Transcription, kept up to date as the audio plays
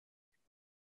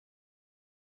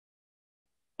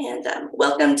And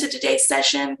welcome to today's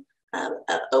session of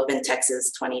OpenTX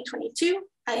 2022.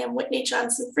 I am Whitney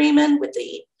Johnson Freeman with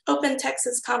the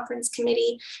OpenTX Conference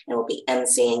Committee and will be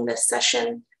emceeing this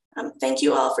session. Thank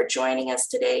you all for joining us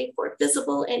today for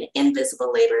Visible and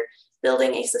Invisible Labor,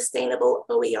 Building a Sustainable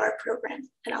OER Program.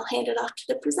 And I'll hand it off to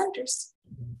the presenters.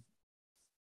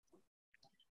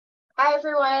 Hi,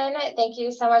 everyone. Thank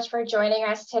you so much for joining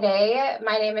us today.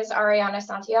 My name is Ariana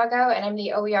Santiago, and I'm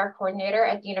the OER coordinator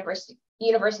at the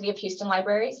University of Houston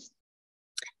Libraries.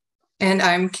 And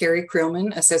I'm Kerry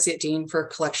Creelman, Associate Dean for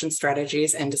Collection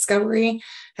Strategies and Discovery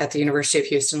at the University of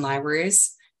Houston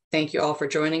Libraries. Thank you all for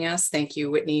joining us. Thank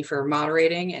you, Whitney, for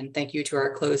moderating, and thank you to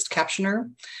our closed captioner.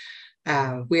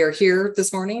 We are here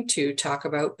this morning to talk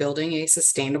about building a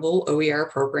sustainable OER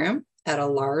program at a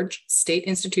large state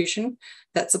institution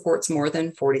that supports more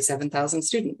than 47,000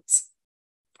 students.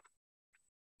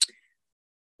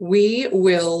 We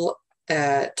will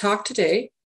talk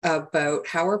today about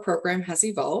how our program has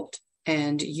evolved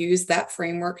and use that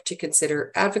framework to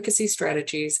consider advocacy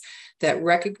strategies that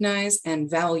recognize and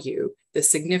value the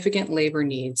significant labor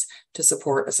needs to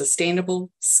support a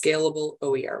sustainable, scalable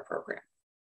OER program.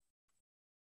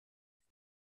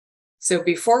 So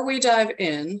before we dive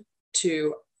in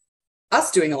to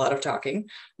us doing a lot of talking,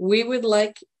 we would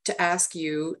like to ask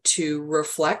you to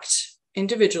reflect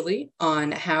individually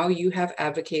on how you have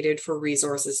advocated for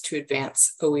resources to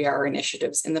advance OER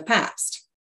initiatives in the past.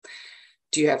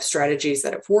 Do you have strategies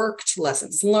that have worked,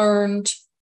 lessons learned?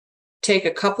 Take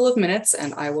a couple of minutes,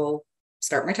 and I will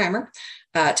start my timer.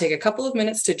 Take a couple of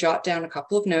minutes to jot down a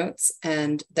couple of notes,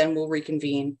 and then we'll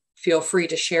reconvene. Feel free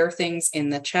to share things in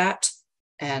the chat,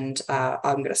 and I'm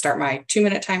going to start my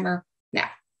 2-minute timer now.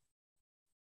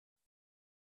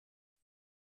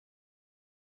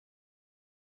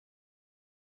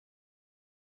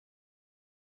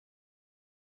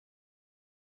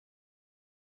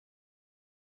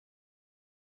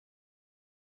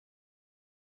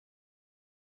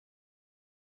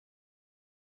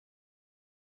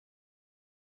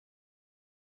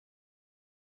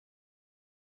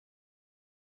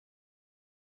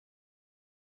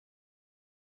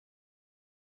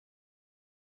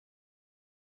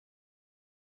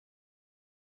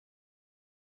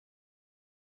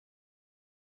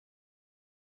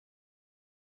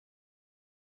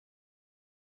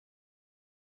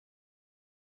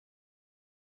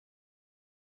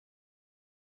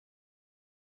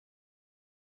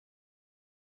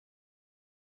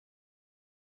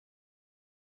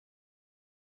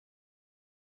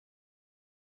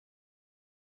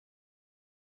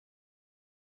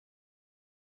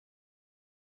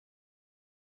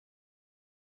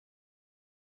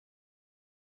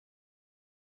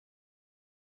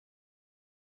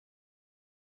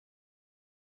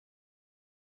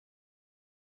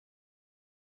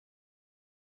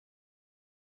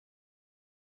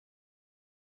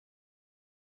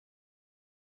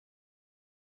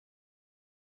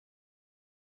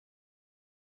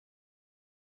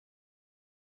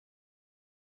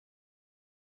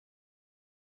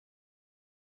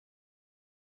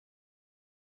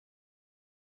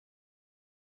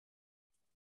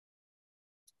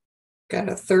 Got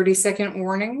a 30-second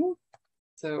warning.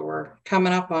 So we're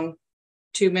coming up on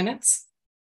 2 minutes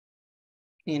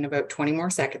in about 20 more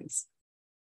seconds.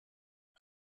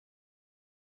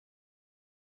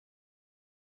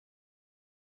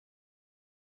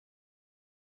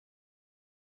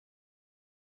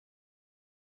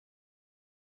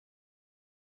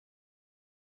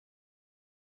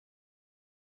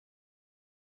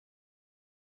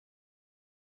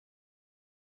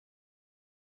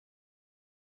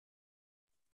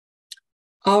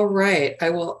 All right, I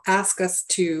will ask us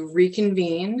to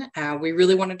reconvene. We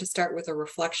really wanted to start with a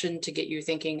reflection to get you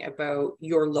thinking about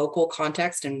your local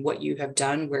context and what you have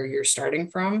done, where you're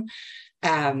starting from.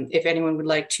 If anyone would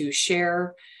like to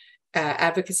share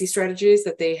advocacy strategies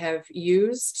that they have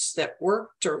used that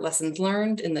worked or lessons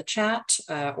learned in the chat,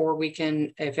 or we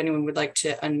can, if anyone would like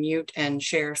to unmute and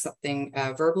share something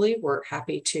verbally, we're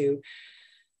happy to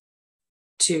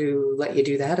let you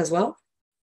do that as well.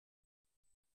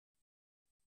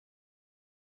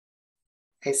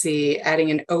 I see adding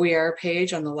an OER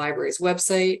page on the library's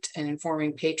website and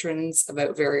informing patrons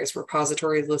about various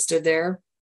repositories listed there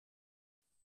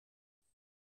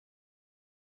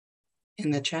in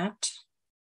the chat.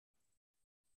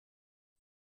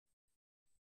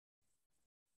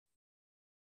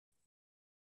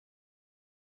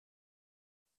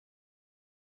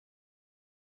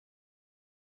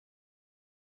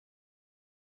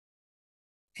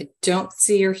 I don't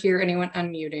see or hear anyone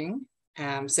unmuting.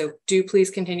 So do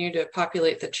please continue to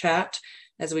populate the chat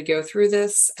as we go through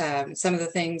this. Some of the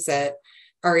things that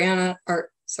Ariana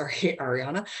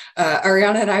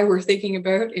and I were thinking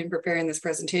about in preparing this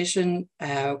presentation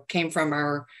came from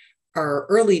our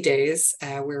early days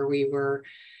where we were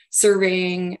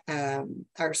surveying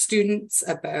our students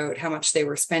about how much they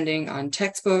were spending on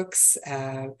textbooks.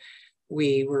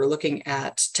 We were looking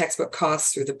at textbook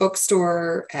costs through the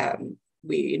bookstore.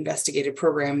 We investigated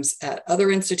programs at other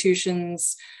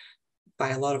institutions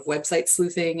by a lot of website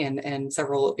sleuthing and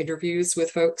several interviews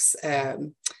with folks,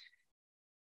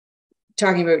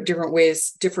 talking about different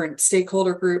ways, different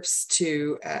stakeholder groups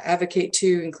to advocate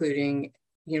to, including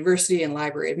university and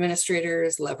library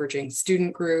administrators, leveraging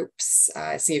student groups.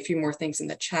 I see a few more things in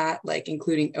the chat, like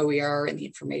including OER in the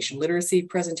information literacy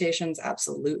presentations,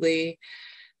 absolutely.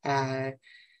 Kenneth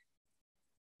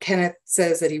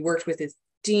says that he worked with his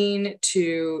dean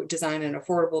to design an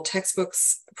affordable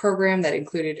textbooks program that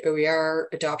included OER,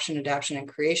 adoption, adaption, and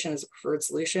creation as a preferred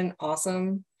solution.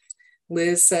 Awesome.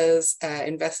 Liz says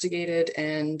investigated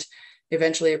and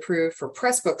eventually approved for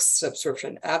Pressbooks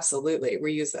subscription. Absolutely,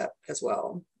 we use that as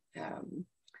well.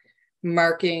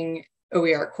 Marking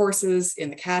OER courses in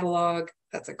the catalog.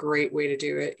 That's a great way to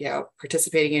do it. Yeah,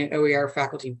 participating in an OER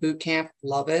faculty bootcamp.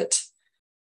 Love it.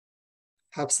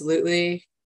 Absolutely.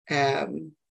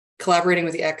 Collaborating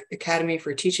with the Academy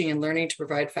for Teaching and Learning to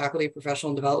provide faculty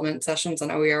professional development sessions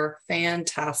on OER.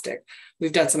 Fantastic.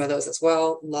 We've done some of those as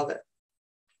well. Love it.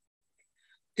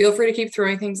 Feel free to keep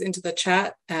throwing things into the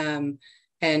chat and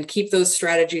keep those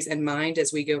strategies in mind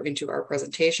as we go into our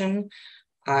presentation.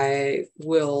 I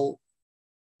will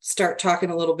start talking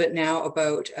a little bit now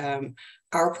about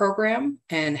our program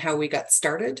and how we got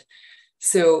started.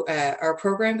 So our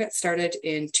program got started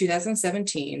in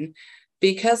 2017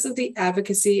 because of the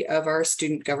advocacy of our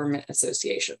Student Government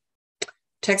Association.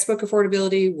 Textbook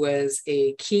affordability was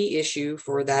a key issue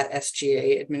for that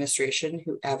SGA administration,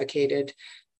 who advocated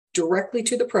directly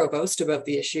to the provost about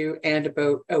the issue and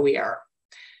about OER.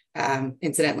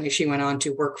 Incidentally, she went on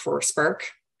to work for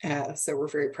Spark, so we're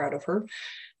very proud of her.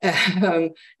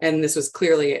 And this was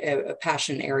clearly a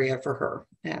passion area for her.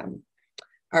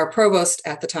 Our provost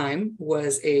at the time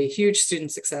was a huge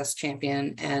student success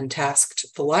champion and tasked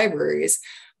the libraries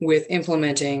with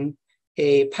implementing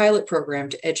a pilot program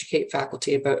to educate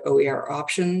faculty about OER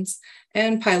options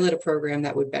and pilot a program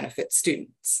that would benefit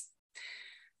students.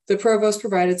 The provost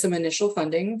provided some initial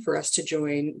funding for us to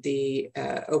join the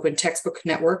Open Textbook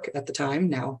Network at the time,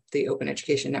 now the Open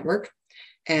Education Network,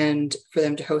 and for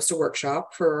them to host a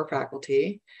workshop for our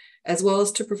faculty, as well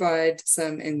as to provide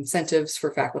some incentives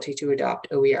for faculty to adopt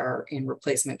OER in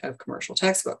replacement of commercial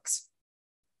textbooks.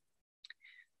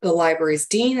 The library's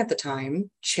dean at the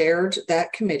time chaired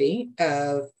that committee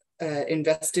of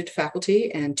invested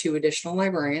faculty and 2 additional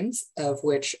librarians, of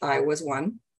which I was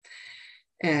one.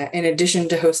 In addition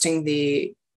to hosting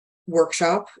the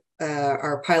workshop,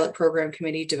 our pilot program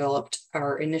committee developed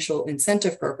our initial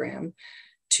incentive program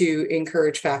to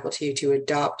encourage faculty to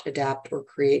adopt, adapt, or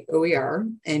create OER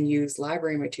and use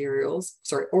library materials,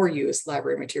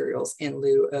 in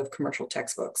lieu of commercial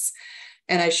textbooks.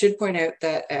 And I should point out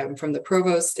that from the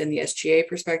provost and the SGA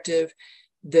perspective,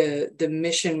 the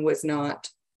mission was not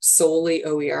solely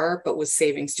OER, but was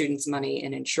saving students money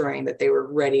and ensuring that they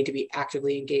were ready to be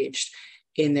actively engaged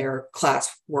in their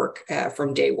class work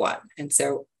from day one. And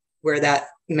so where that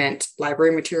meant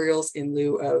library materials in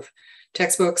lieu of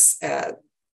textbooks,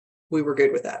 we were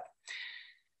good with that.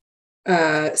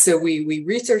 So we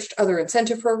researched other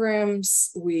incentive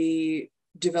programs, we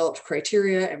developed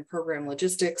criteria and program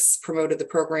logistics, promoted the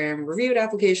program, reviewed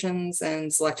applications,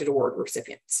 and selected award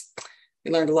recipients.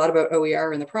 We learned a lot about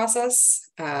OER in the process,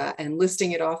 and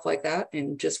listing it off like that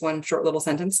in just one short little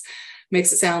sentence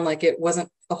makes it sound like it wasn't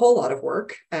a whole lot of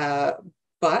work,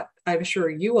 but I'm sure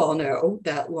you all know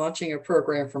that launching a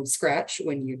program from scratch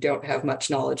when you don't have much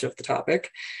knowledge of the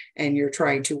topic and you're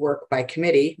trying to work by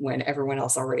committee when everyone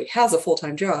else already has a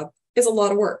full-time job is a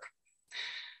lot of work.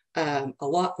 A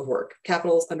lot of work,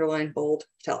 capitals, underline, bold,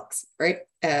 italics, right?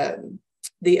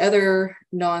 The other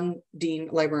non-dean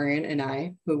librarian and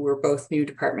I, who were both new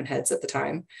department heads at the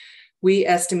time, we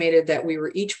estimated that we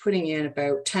were each putting in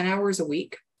about 10 hours a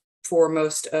week for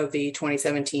most of the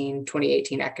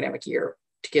 2017-2018 academic year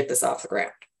to get this off the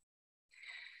ground.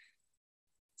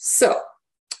 So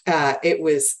it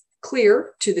was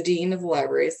clear to the dean of the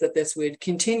libraries that this would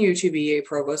continue to be a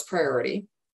provost priority,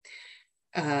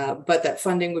 but that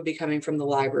funding would be coming from the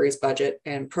library's budget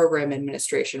and program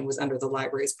administration was under the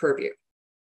library's purview.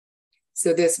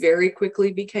 So this very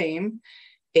quickly became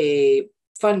a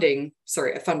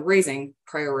fundraising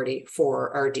priority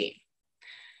for our dean.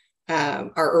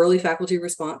 Our early faculty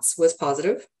response was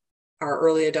positive. Our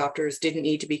early adopters didn't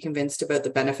need to be convinced about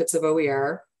the benefits of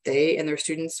OER they and their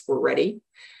students were ready.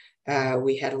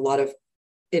 We had a lot of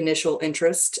initial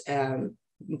interest, found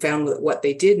that what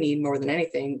they did need more than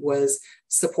anything was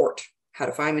support, how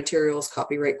to find materials,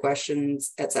 copyright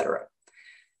questions, etc.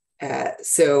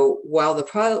 So while the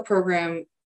pilot program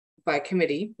by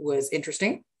committee was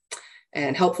interesting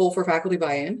and helpful for faculty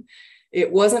buy-in,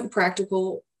 it wasn't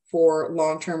practical for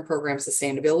long-term program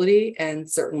sustainability and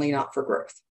certainly not for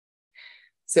growth.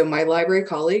 So my library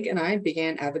colleague and I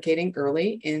began advocating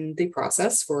early in the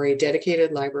process for a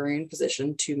dedicated librarian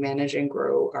position to manage and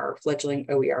grow our fledgling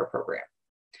OER program.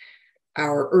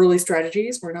 Our early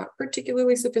strategies were not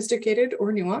particularly sophisticated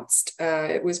or nuanced.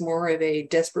 It was more of a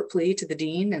desperate plea to the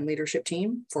dean and leadership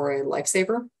team for a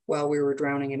lifesaver while we were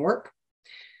drowning in work.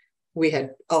 We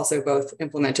had also both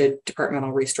implemented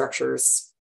departmental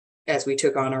restructures as we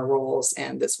took on our roles,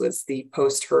 and this was the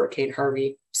post-Hurricane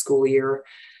Harvey school year.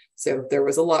 So there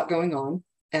was a lot going on,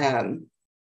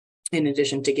 in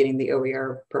addition to getting the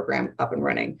OER program up and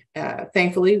running.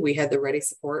 Thankfully, we had the ready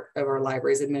support of our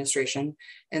library's administration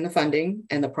and the funding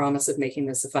and the promise of making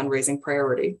this a fundraising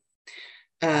priority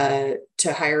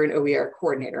to hire an OER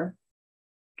coordinator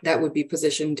that would be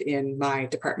positioned in my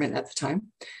department at the time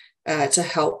to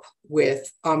help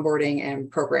with onboarding and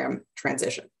program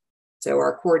transition. So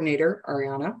our coordinator,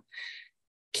 Ariana,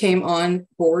 came on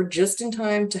board just in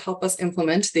time to help us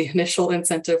implement the initial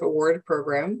incentive award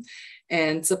program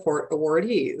and support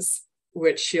awardees,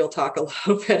 which she'll talk a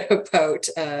little bit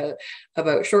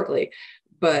about shortly.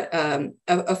 But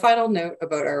a final note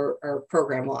about our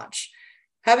program launch.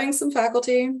 Having some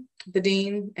faculty, the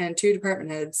dean, and 2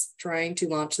 department heads trying to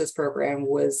launch this program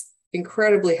was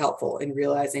incredibly helpful in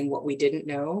realizing what we didn't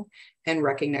know and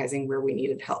recognizing where we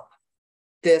needed help.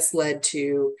 This led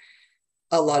to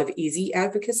a lot of easy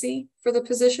advocacy for the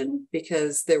position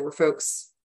because there were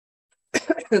folks,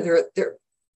 some of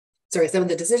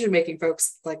the decision-making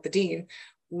folks like the dean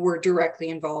were directly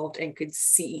involved and could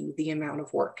see the amount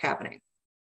of work happening.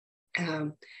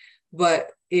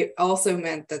 But it also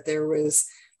meant that there was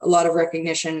a lot of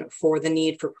recognition for the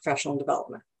need for professional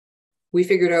development. We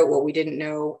figured out what we didn't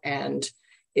know, and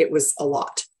it was a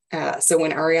lot. So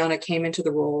when Ariana came into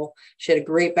the role, she had a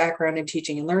great background in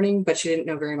teaching and learning, but she didn't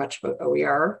know very much about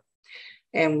OER.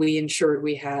 And we ensured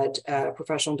we had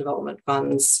professional development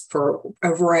funds for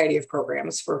a variety of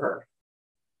programs for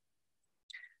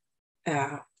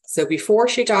her. So before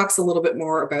she talks a little bit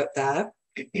more about that,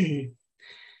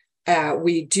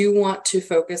 we do want to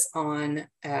focus on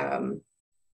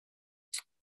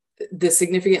the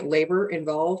significant labor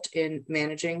involved in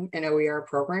managing an OER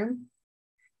program.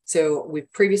 So we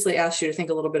previously asked you to think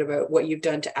a little bit about what you've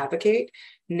done to advocate.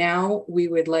 Now we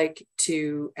would like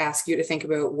to ask you to think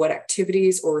about what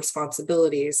activities or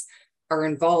responsibilities are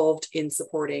involved in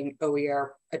supporting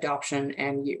OER adoption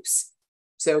and use.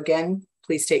 So again,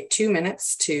 please take 2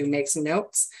 minutes to make some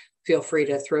notes. Feel free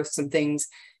to throw some things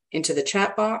into the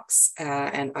chat box,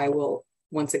 and I will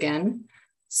once again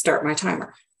start my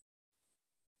timer.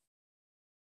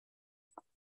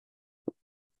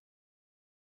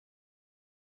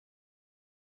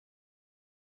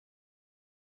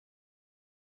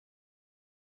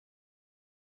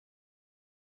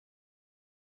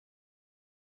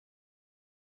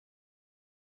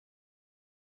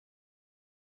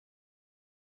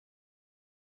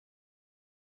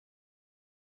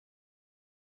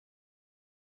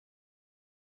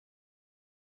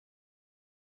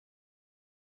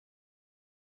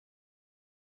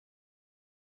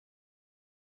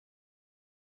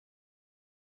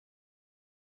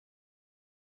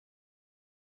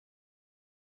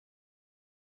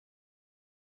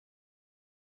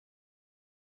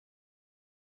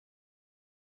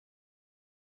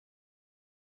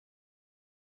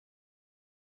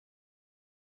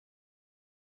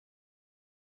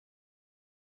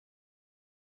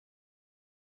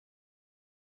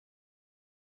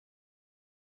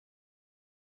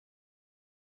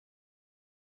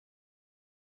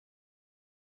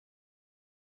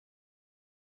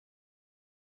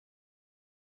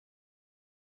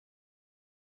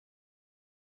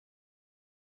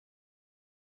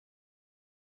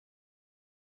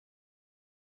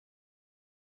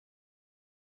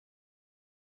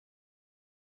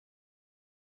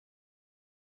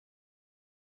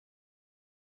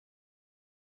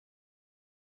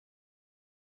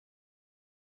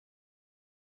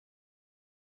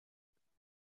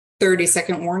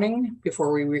 Thirty-second warning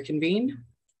before we reconvene.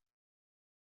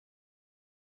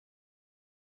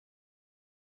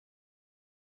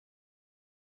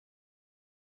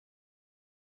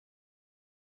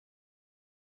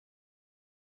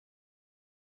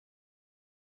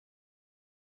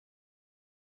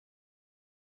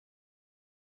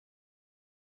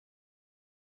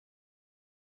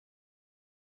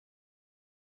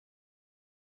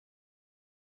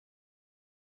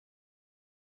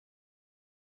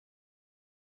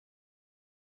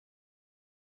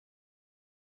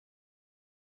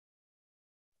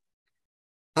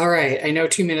 All right, I know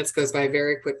 2 minutes goes by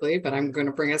very quickly, but I'm going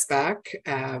to bring us back.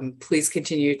 Please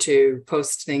continue to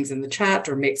post things in the chat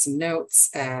or make some notes.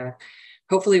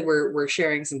 Hopefully we're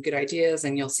sharing some good ideas,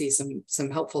 and you'll see some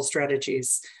helpful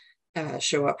strategies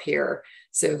show up here.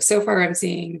 So far I'm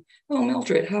seeing, oh,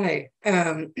 Mildred, hi.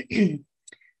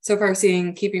 So far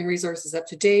seeing keeping resources up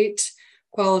to date,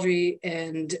 quality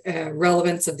and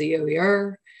relevance of the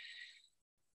OER.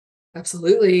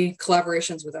 Absolutely.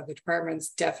 Collaborations with other departments,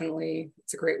 definitely.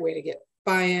 It's a great way to get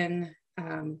buy-in.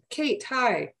 Kate,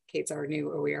 hi. Kate's our new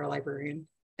OER librarian.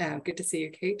 Good to see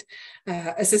you, Kate.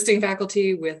 Assisting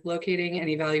faculty with locating and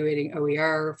evaluating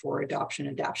OER for adoption,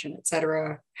 adaption,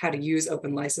 etc. How to use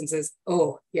open licenses.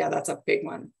 Oh, yeah, that's a big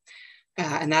one.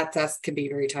 And that can be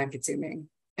very time consuming.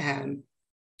 An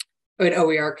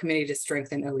OER committee to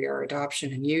strengthen OER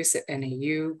adoption and use at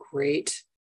NAU, great.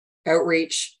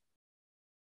 Outreach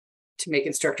to make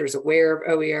instructors aware of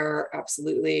OER,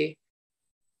 absolutely.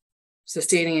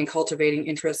 Sustaining and cultivating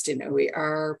interest in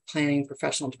OER, planning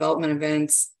professional development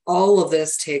events. All of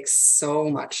this takes so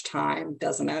much time,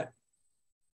 doesn't it?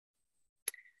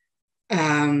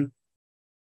 All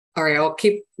right, I'll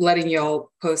keep letting y'all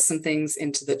post some things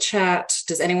into the chat.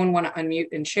 Does anyone want to unmute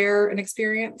and share an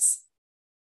experience?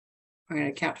 I'm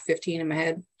going to count to 15 in my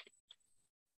head.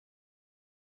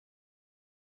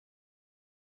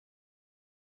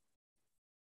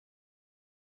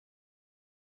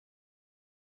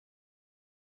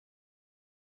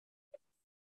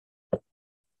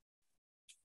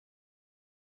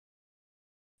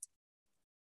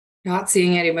 Not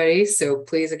seeing anybody, so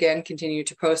please again continue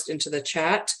to post into the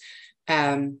chat.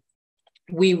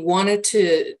 We wanted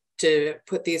to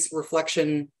put these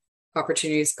reflection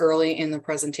opportunities early in the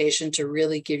presentation to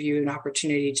really give you an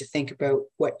opportunity to think about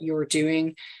what you're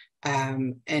doing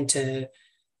and to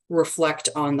reflect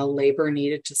on the labor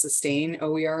needed to sustain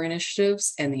OER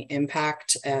initiatives and the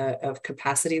impact of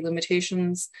capacity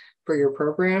limitations for your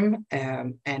program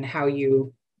and how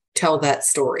you tell that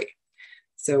story.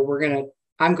 So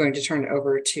I'm going to turn it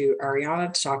over to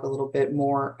Ariana to talk a little bit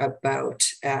more about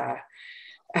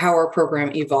how our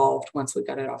program evolved once we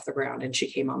got it off the ground and she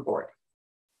came on board.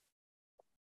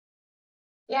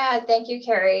 Yeah, thank you,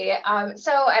 Kerry.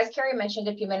 So as Kerry mentioned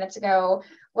a few minutes ago,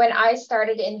 when I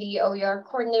started in the OER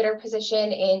coordinator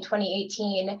position in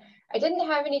 2018, I didn't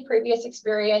have any previous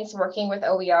experience working with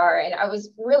OER, and I was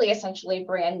really essentially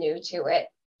brand new to it.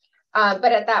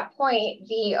 But at that point,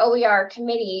 the OER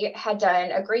committee had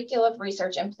done a great deal of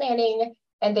research and planning,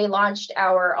 and they launched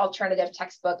our alternative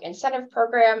textbook incentive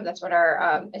program. That's what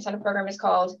our incentive program is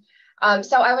called.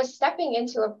 So I was stepping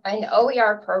into an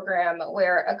OER program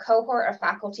where a cohort of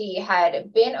faculty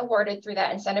had been awarded through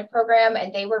that incentive program,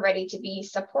 and they were ready to be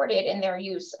supported in their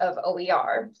use of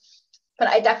OER. But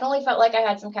I definitely felt like I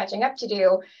had some catching up to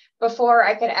do before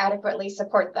I could adequately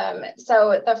support them.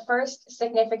 So the first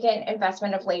significant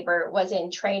investment of labor was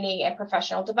in training and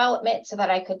professional development so that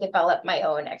I could develop my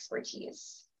own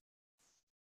expertise.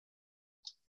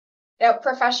 Now,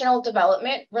 professional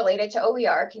development related to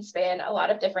OER can span a lot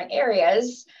of different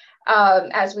areas.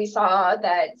 As we saw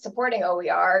that supporting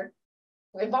OER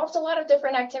involves a lot of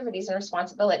different activities and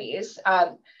responsibilities.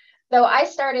 Though I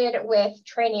started with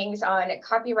trainings on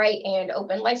copyright and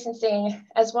open licensing,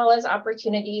 as well as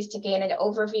opportunities to gain an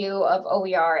overview of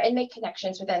OER and make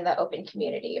connections within the open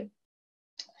community.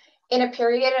 In a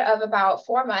period of about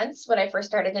 4 months, when I first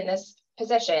started in this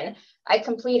position, I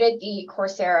completed the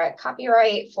Coursera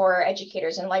Copyright for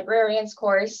Educators and Librarians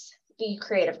course, the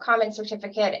Creative Commons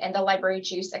certificate, and the Library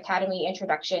Juice Academy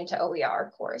Introduction to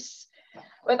OER course.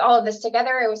 With all of this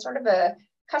together, it was sort of a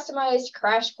customized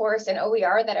crash course in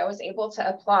OER that I was able to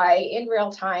apply in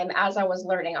real time as I was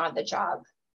learning on the job.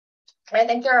 I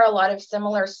think there are a lot of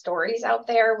similar stories out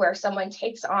there where someone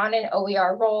takes on an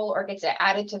OER role or gets it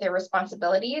added to their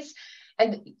responsibilities,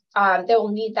 and they will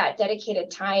need that dedicated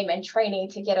time and training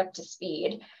to get up to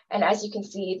speed. And as you can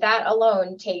see, that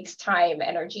alone takes time,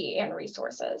 energy, and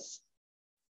resources.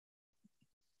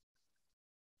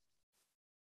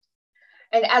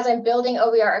 And as I'm building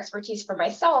OER expertise for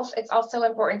myself, it's also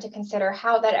important to consider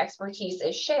how that expertise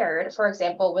is shared, for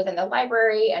example, within the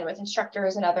library and with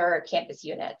instructors and other campus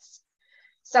units.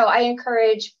 So I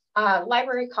encourage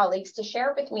library colleagues to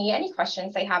share with me any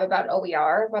questions they have about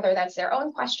OER, whether that's their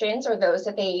own questions or those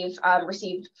that they've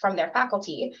received from their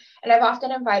faculty. And I've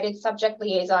often invited subject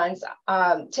liaisons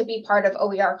to be part of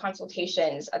OER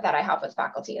consultations that I have with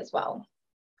faculty as well.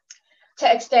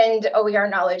 To extend OER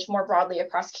knowledge more broadly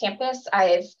across campus,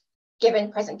 I've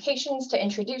given presentations to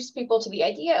introduce people to the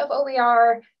idea of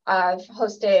OER. I've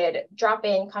hosted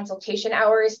drop-in consultation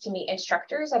hours to meet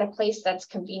instructors at a place that's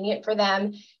convenient for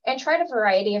them, and tried a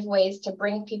variety of ways to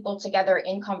bring people together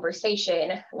in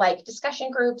conversation, like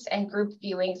discussion groups and group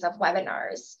viewings of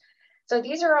webinars. So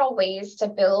these are all ways to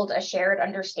build a shared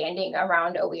understanding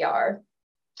around OER,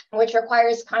 which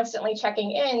requires constantly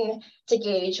checking in to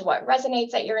gauge what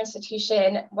resonates at your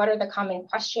institution, what are the common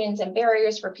questions and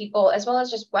barriers for people, as well as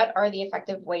just what are the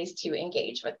effective ways to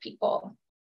engage with people.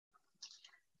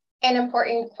 An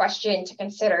important question to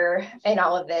consider in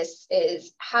all of this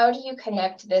is, how do you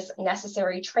connect this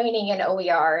necessary training in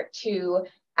OER to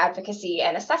advocacy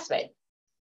and assessment?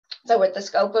 So with the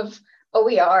scope of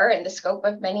OER and the scope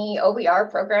of many OER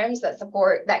programs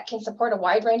that can support a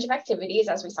wide range of activities,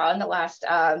 as we saw in the last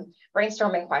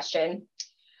brainstorming question,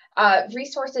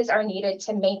 resources are needed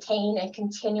to maintain and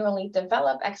continually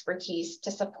develop expertise to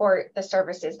support the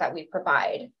services that we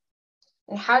provide.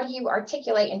 And how do you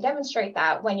articulate and demonstrate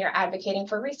that when you're advocating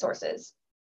for resources?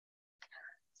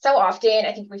 So often,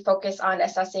 I think we focus on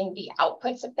assessing the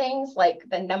outputs of things, like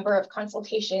the number of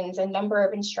consultations and number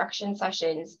of instruction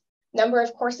sessions, number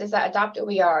of courses that adopt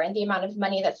OER, and the amount of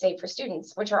money that's saved for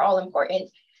students, which are all important.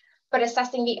 But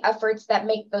assessing the efforts that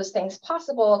make those things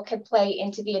possible could play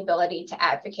into the ability to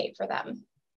advocate for them.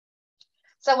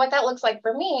 So what that looks like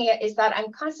for me is that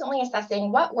I'm constantly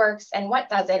assessing what works and what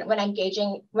doesn't when I'm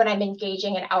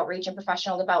engaging in outreach and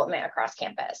professional development across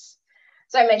campus.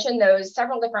 So I mentioned those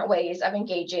several different ways of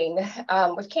engaging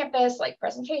with campus, like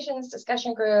presentations,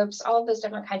 discussion groups, all of those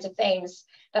different kinds of things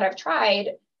that I've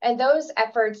tried. And those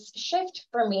efforts shift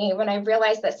for me when I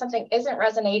realize that something isn't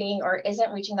resonating or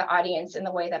isn't reaching the audience in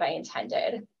the way that I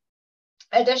intended.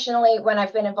 Additionally, when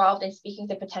I've been involved in speaking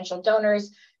to potential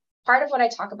donors, part of what I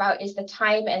talk about is the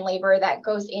time and labor that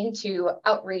goes into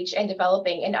outreach and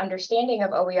developing an understanding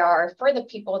of OER for the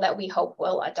people that we hope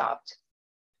will adopt.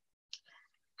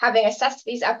 Having assessed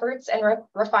these efforts and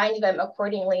refined them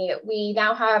accordingly, we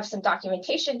now have some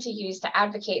documentation to use to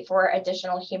advocate for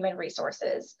additional human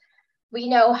resources. We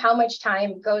know how much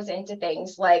time goes into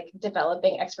things like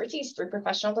developing expertise through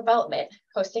professional development,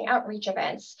 hosting outreach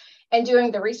events, and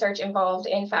doing the research involved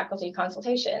in faculty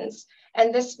consultations.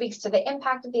 And this speaks to the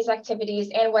impact of these activities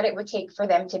and what it would take for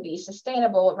them to be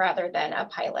sustainable rather than a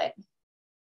pilot.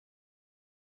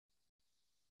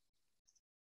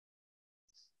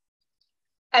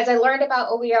 As I learned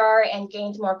about OER and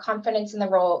gained more confidence in the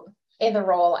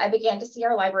role, I began to see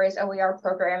our library's OER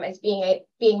program as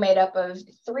being made up of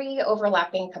three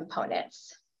overlapping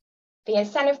components: the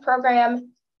incentive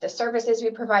program, the services we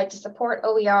provide to support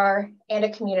OER, and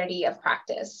a community of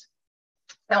practice.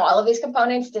 Now, all of these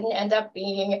components didn't end up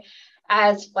being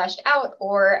as fleshed out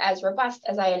or as robust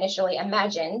as I initially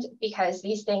imagined, because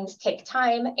these things take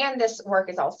time and this work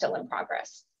is all still in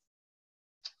progress.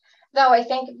 Though I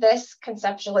think this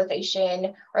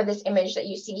conceptualization, or this image that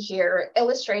you see here,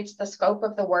 illustrates the scope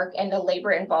of the work and the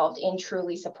labor involved in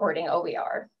truly supporting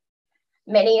OER.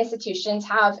 Many institutions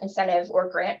have incentive or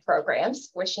grant programs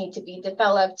which need to be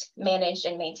developed, managed,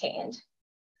 and maintained.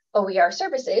 OER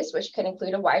services, which could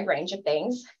include a wide range of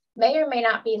things, may or may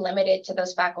not be limited to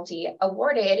those faculty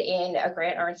awarded in a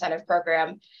grant or incentive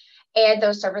program, and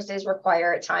those services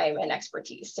require time and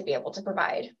expertise to be able to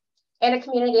provide. And a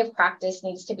community of practice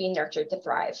needs to be nurtured to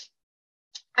thrive.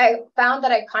 I found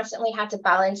that I constantly had to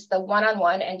balance the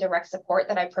one-on-one and direct support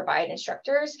that I provide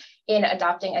instructors in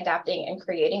adopting, adapting, and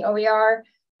creating OER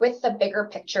with the bigger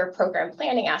picture program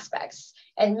planning aspects.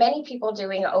 And many people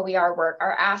doing OER work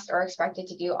are asked or expected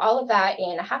to do all of that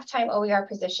in a half-time OER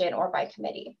position or by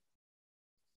committee.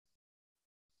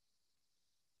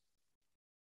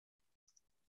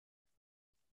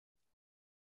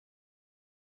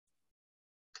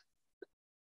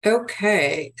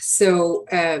 Okay, so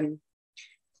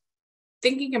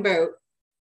thinking about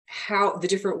how the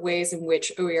different ways in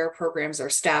which OER programs are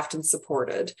staffed and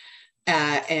supported,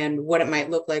 and what it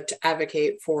might look like to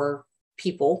advocate for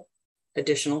people,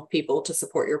 additional people to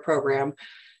support your program,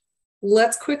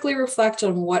 let's quickly reflect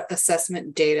on what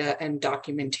assessment data and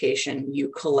documentation you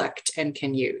collect and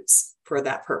can use for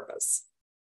that purpose.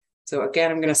 So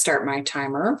again, I'm going to start my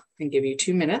timer and give you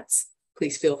 2 minutes.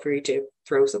 Please feel free to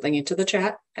throw something into the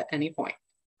chat at any point.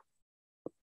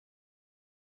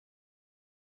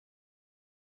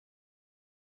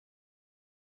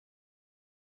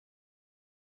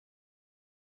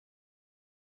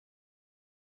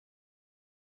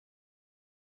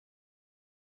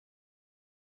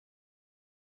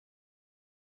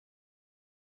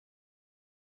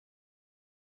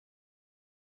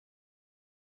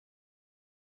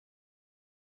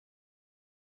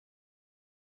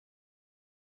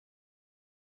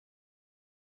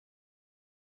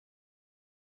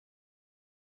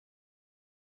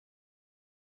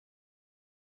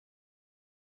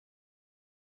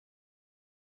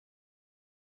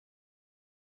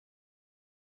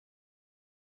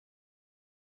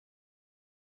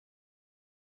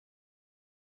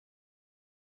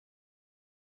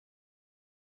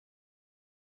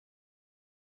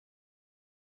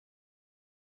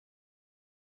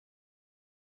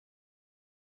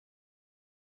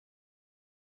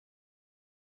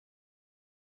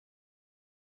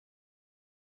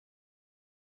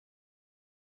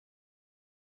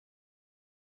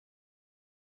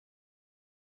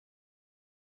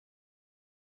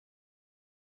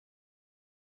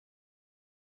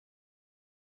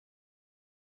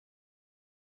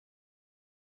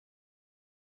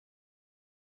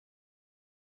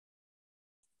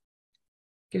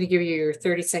 Going to give you your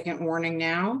 30-second warning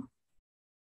now.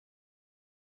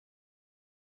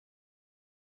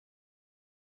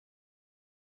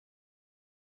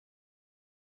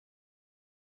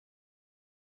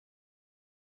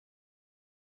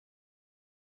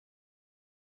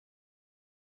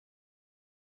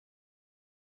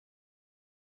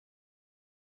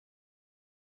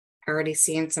 Already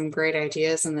seeing some great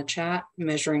ideas in the chat.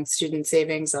 Measuring student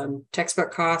savings on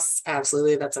textbook costs.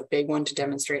 Absolutely, that's a big one to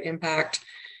demonstrate impact.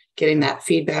 Getting that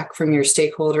feedback from your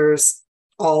stakeholders,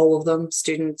 all of them,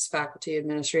 students, faculty,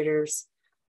 administrators.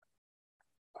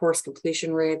 Course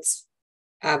completion rates,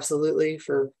 absolutely,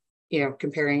 for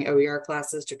comparing OER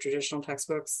classes to traditional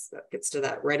textbooks. That gets to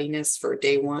that readiness for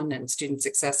day one and student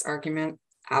success argument.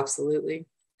 Absolutely.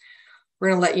 We're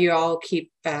going to let you all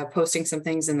keep posting some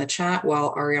things in the chat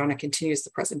while Ariana continues the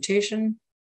presentation.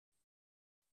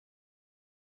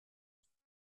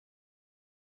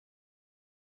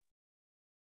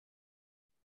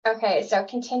 Okay, so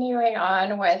continuing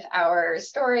on with our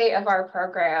story of our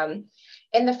program,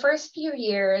 in the first few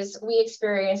years, we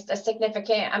experienced a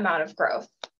significant amount of growth.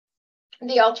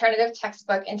 The alternative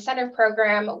textbook incentive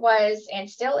program was and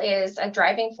still is a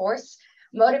driving force,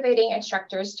 motivating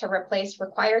instructors to replace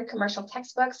required commercial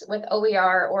textbooks with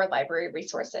OER or library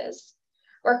resources.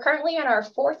 We're currently in our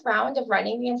 4th round of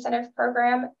running the incentive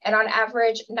program, and on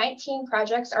average, 19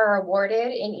 projects are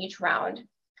awarded in each round.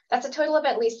 That's a total of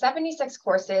at least 76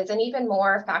 courses and even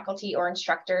more faculty or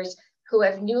instructors who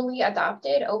have newly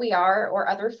adopted OER or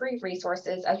other free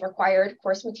resources as required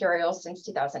course materials since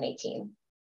 2018.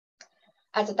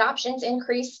 As adoptions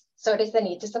increase, so does the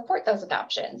need to support those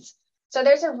adoptions. So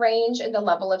there's a range in the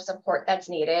level of support that's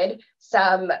needed.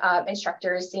 Some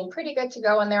instructors seem pretty good to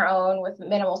go on their own with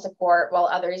minimal support, while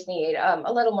others need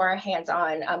a little more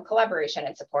hands-on collaboration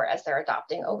and support as they're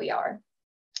adopting OER.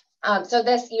 So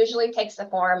this usually takes the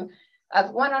form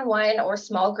of one-on-one or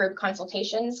small group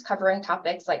consultations covering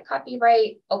topics like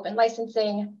copyright, open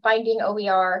licensing, finding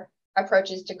OER,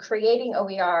 approaches to creating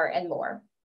OER, and more.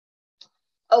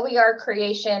 OER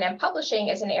creation and publishing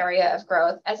is an area of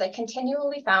growth, as I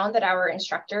continually found that our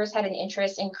instructors had an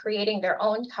interest in creating their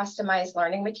own customized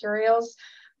learning materials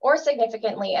or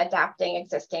significantly adapting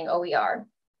existing OER.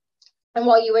 And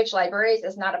while UH Libraries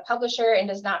is not a publisher and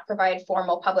does not provide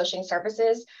formal publishing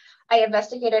services, I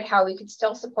investigated how we could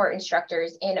still support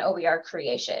instructors in OER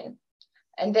creation.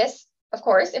 And this, of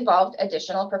course, involved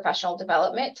additional professional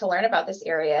development to learn about this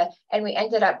area, and we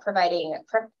ended up providing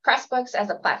Pressbooks as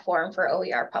a platform for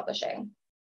OER publishing.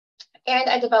 And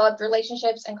I developed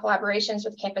relationships and collaborations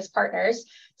with campus partners,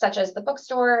 such as the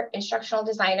bookstore, instructional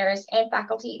designers, and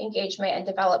faculty engagement and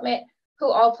development,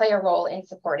 who all play a role in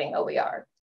supporting OER.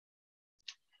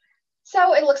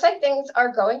 So it looks like things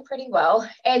are going pretty well,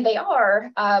 and they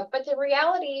are, but the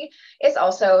reality is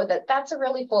also that that's a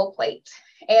really full plate,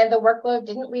 and the workload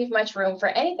didn't leave much room for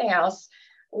anything else,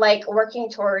 like working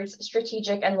towards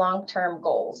strategic and long-term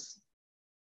goals.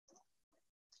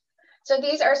 So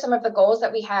these are some of the goals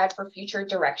that we had for future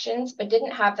directions, but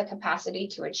didn't have the capacity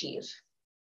to achieve.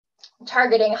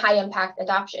 Targeting high-impact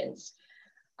adoptions.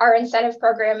 Our incentive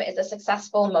program is a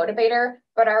successful motivator,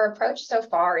 but our approach so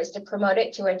far is to promote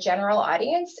it to a general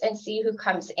audience and see who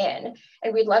comes in.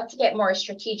 And we'd love to get more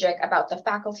strategic about the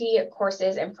faculty,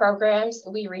 courses, and programs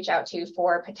we reach out to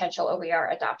for potential OER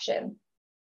adoption.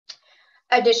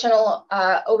 Additional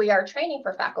OER training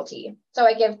for faculty. So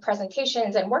I give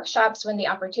presentations and workshops when the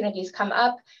opportunities come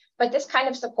up, but this kind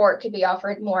of support could be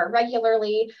offered more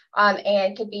regularly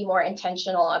and could be more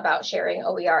intentional about sharing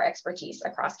OER expertise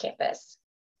across campus.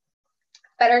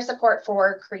 Better support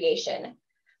for creation.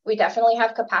 We definitely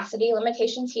have capacity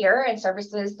limitations here and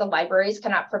services the libraries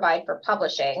cannot provide for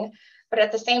publishing, but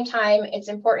at the same time, it's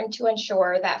important to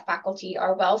ensure that faculty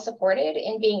are well supported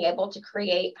in being able to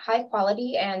create high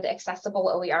quality and accessible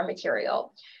OER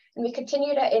material. And we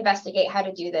continue to investigate how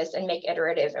to do this and make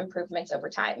iterative improvements over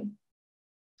time.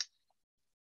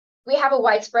 We have a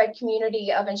widespread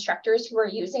community of instructors who are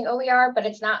using OER, but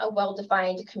it's not a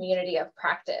well-defined community of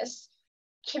practice.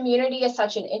 Community is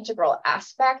such an integral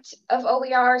aspect of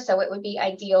OER, so it would be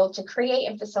ideal to create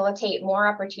and facilitate more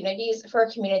opportunities for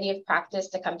a community of practice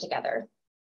to come together.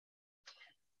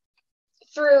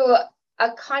 Through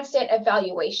a constant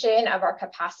evaluation of our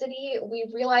capacity, we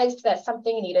realized that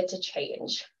something needed to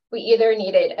change. We either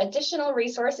needed additional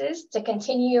resources to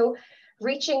continue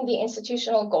reaching the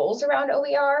institutional goals around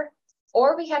OER,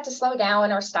 or we had to slow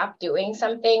down or stop doing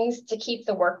some things to keep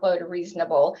the workload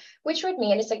reasonable, which would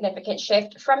mean a significant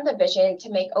shift from the vision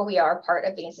to make OER part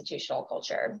of the institutional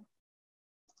culture.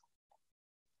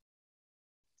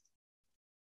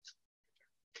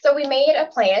 So we made a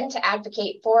plan to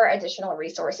advocate for additional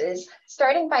resources,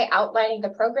 starting by outlining the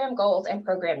program goals and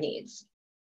program needs.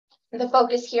 The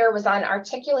focus here was on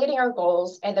articulating our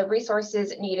goals and the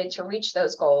resources needed to reach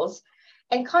those goals,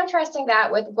 and contrasting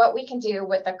that with what we can do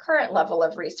with the current level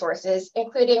of resources,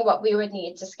 including what we would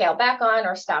need to scale back on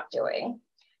or stop doing.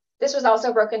 This was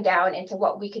also broken down into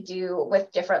what we could do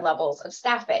with different levels of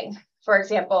staffing. For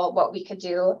example, what we could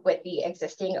do with the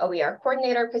existing OER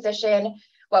coordinator position,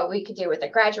 what we could do with a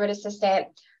graduate assistant,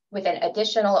 with an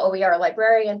additional OER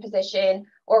librarian position,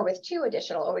 or with 2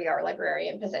 additional OER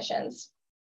librarian positions.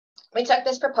 We took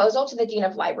this proposal to the Dean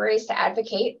of Libraries to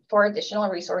advocate for additional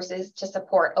resources to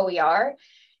support OER.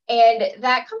 And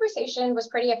that conversation was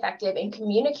pretty effective in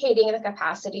communicating the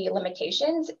capacity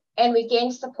limitations, and we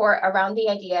gained support around the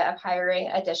idea of hiring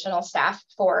additional staff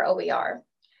for OER.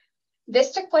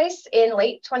 This took place in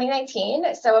late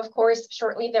 2019. So of course,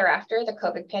 shortly thereafter, the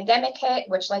COVID pandemic hit,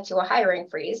 which led to a hiring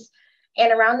freeze.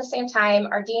 And around the same time,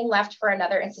 our dean left for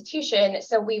another institution.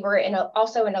 So we were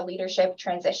also in a leadership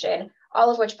transition, all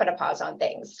of which put a pause on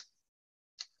things.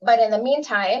 But in the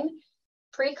meantime,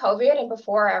 pre-COVID and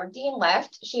before our dean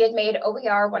left, she had made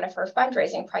OER one of her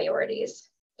fundraising priorities.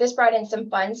 This brought in some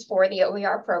funds for the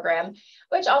OER program,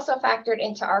 which also factored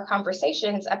into our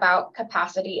conversations about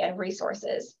capacity and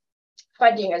resources.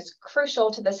 Funding is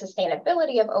crucial to the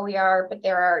sustainability of OER, but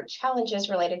there are challenges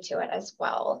related to it as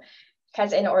well.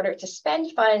 Because in order to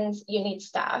spend funds, you need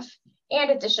staff,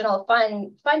 and additional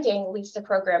funding leads to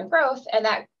program growth, and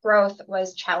that growth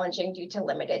was challenging due to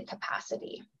limited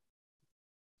capacity.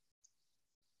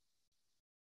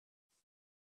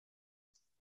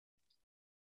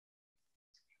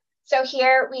 So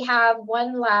here we have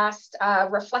one last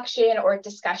reflection or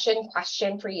discussion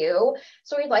question for you.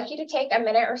 So we'd like you to take a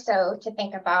minute or so to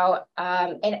think about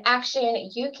an action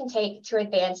you can take to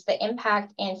advance the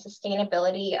impact and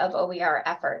sustainability of OER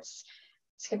efforts.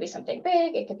 This could be something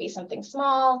big, it could be something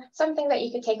small, something that you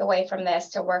could take away from this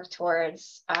to work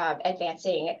towards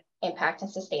advancing impact and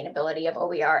sustainability of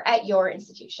OER at your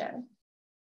institution.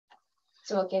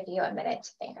 So we'll give you a minute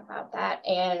to think about that,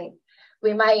 and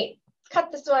we might cut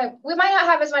this one. We might not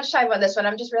have as much time on this one.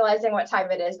 I'm just realizing what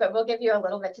time it is, but we'll give you a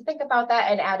little bit to think about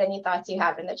that and add any thoughts you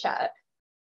have in the chat.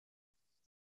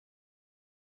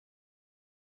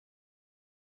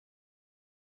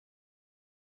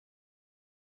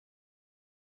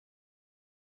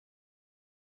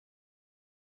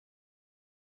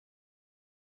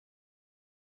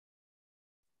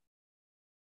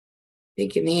 I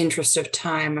think in the interest of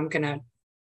time, I'm going to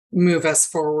move us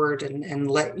forward and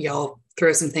let y'all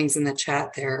throw some things in the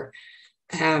chat there.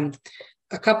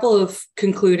 A couple of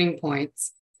concluding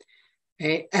points.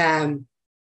 Okay? I'm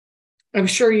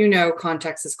sure you know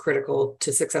context is critical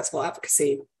to successful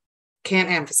advocacy. Can't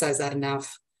emphasize that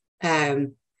enough.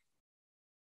 In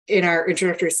our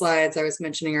introductory slides, I was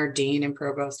mentioning our dean and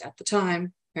provost at the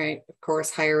time, right? Of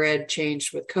course, higher ed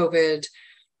changed with COVID.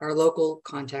 Our local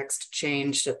context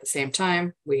changed at the same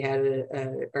time. We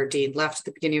had our dean left at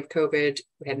the beginning of COVID.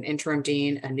 We had an interim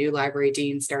dean, a new library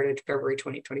dean started February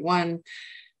 2021.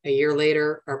 A year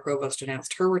later, our provost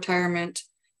announced her retirement.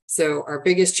 So our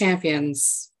biggest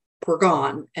champions were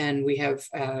gone, and we have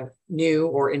new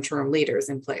or interim leaders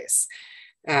in place.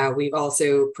 We've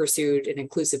also pursued an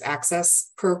inclusive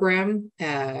access program,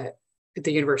 the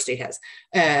university has,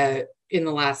 in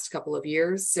the last couple of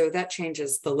years. So that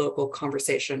changes the local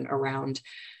conversation around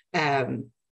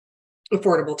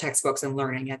affordable textbooks and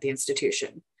learning at the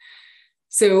institution.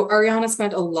 So Ariana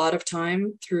spent a lot of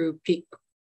time through peak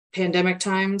pandemic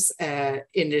times, in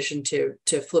addition to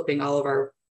flipping all of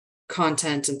our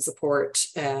content and support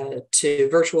to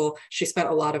virtual. She spent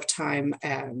a lot of time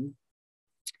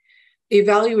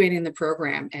evaluating the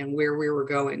program and where we were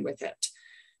going with it,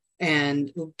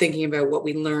 and thinking about what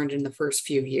we learned in the first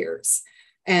few years.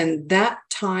 And that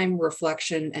time,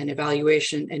 reflection, and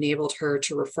evaluation enabled her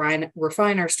to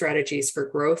refine our strategies for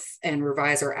growth and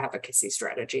revise our advocacy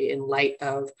strategy in light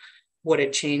of what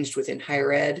had changed within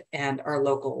higher ed and our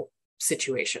local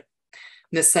situation.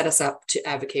 And this set us up to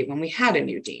advocate when we had a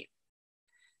new dean.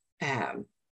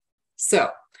 So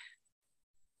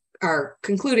our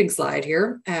concluding slide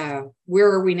here, where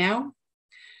are we now?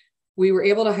 We were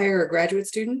able to hire a graduate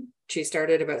student. She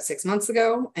started about 6 months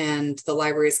ago, and the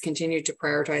libraries continued to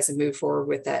prioritize and move forward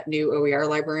with that new OER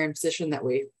librarian position that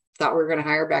we thought we were going to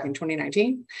hire back in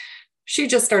 2019. She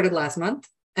just started last month.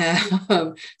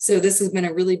 So this has been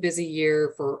a really busy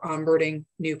year for onboarding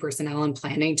new personnel and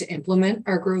planning to implement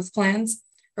our growth plans,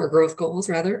 or growth goals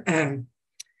rather,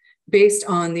 based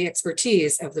on the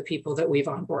expertise of the people that we've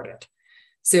onboarded.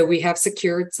 So we have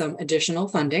secured some additional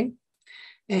funding.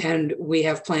 And we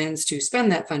have plans to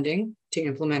spend that funding to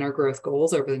implement our growth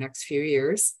goals over the next few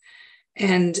years.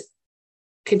 And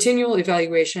continual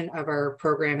evaluation of our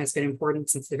program has been important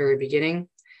since the very beginning.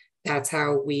 That's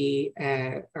how we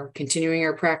are continuing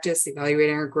our practice,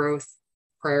 evaluating our growth,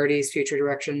 priorities, future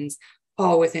directions,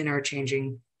 all within our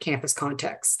changing campus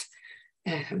context.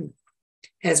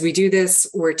 As we do this,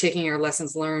 we're taking our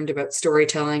lessons learned about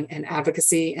storytelling and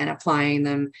advocacy and applying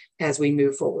them as we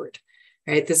move forward.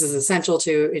 Right? This is essential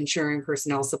to ensuring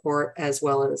personnel support as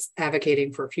well as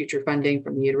advocating for future funding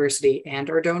from the university and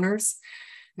our donors.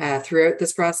 Throughout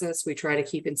this process, we try to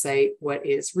keep in sight what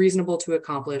is reasonable to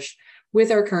accomplish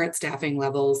with our current staffing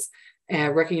levels,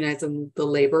 recognizing the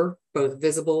labor, both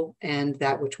visible and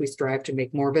that which we strive to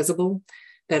make more visible,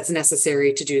 that's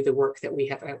necessary to do the work that we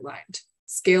have outlined.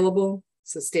 Scalable,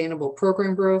 sustainable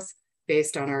program growth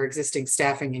based on our existing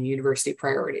staffing and university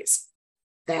priorities.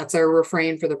 That's our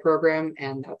refrain for the program,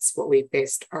 and that's what we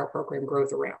based our program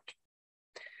growth around.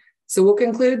 So we'll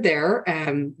conclude there.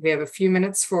 We have a few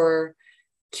minutes for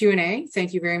Q&A.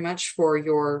 Thank you very much for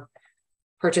your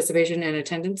participation and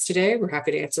attendance today. We're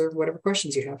happy to answer whatever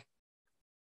questions you have.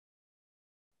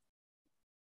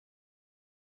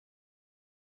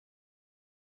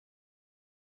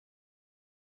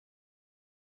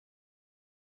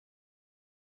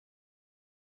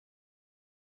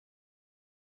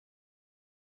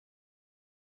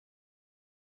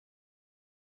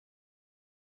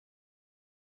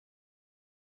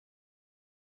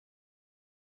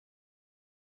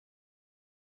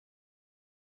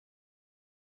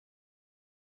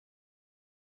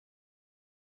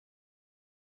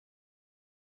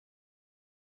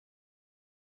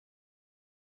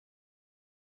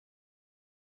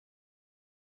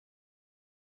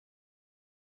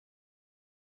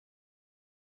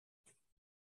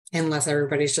 Unless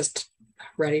everybody's just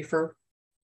ready for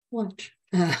lunch.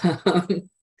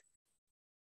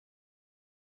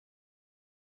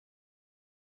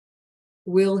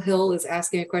 Will Hill is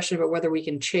asking a question about whether we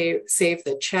can save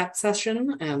the chat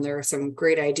session. There are some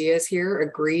great ideas here.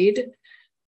 Agreed.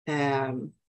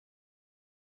 Do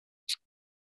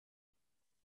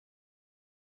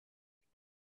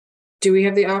we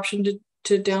have the option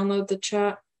to download the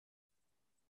chat?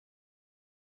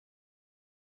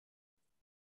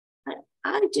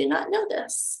 I do not know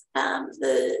this. I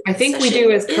think we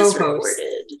do as co-hosts.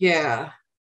 Yeah.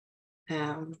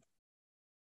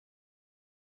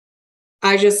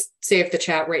 I just saved the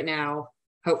chat right now.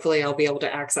 Hopefully I'll be able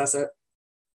to access it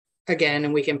again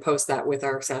and we can post that with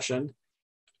our session.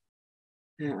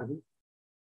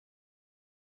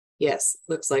 Yes,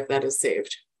 looks like that is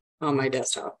saved on my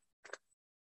desktop.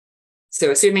 So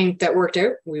assuming that worked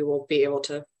out, we will be able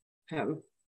to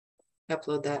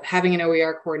upload that. Having an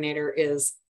OER coordinator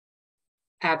is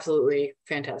absolutely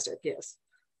fantastic. Yes.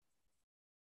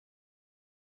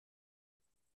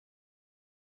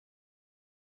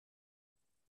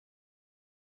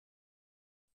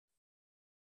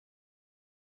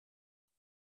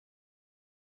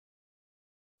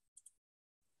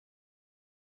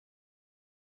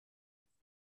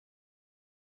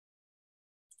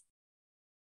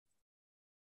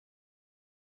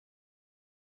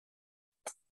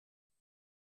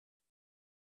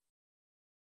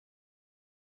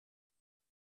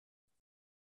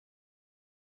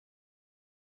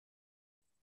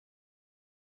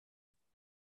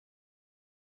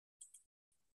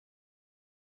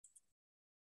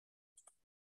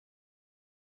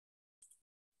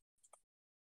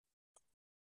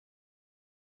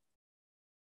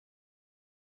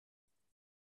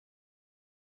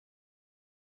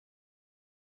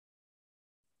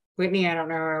 Whitney, I don't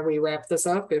know how we wrap this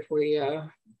up if we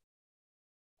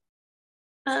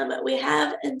we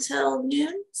have until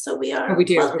noon, so we are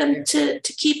welcome to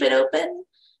keep it open.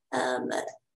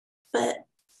 But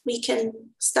we can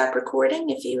stop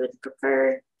recording if you would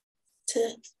prefer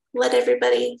to let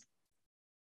everybody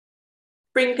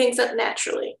bring things up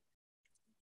naturally.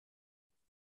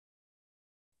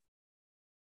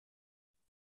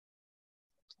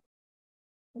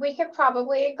 We could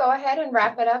probably go ahead and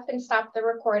wrap it up and stop the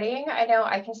recording. I know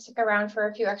I can stick around for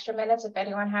a few extra minutes if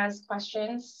anyone has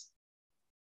questions.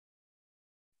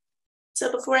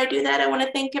 So before I do that, I want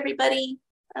to thank everybody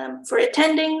for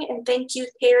attending, and thank you,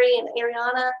 Kerry and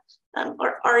Ariana,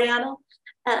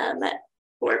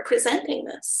 for presenting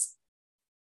this.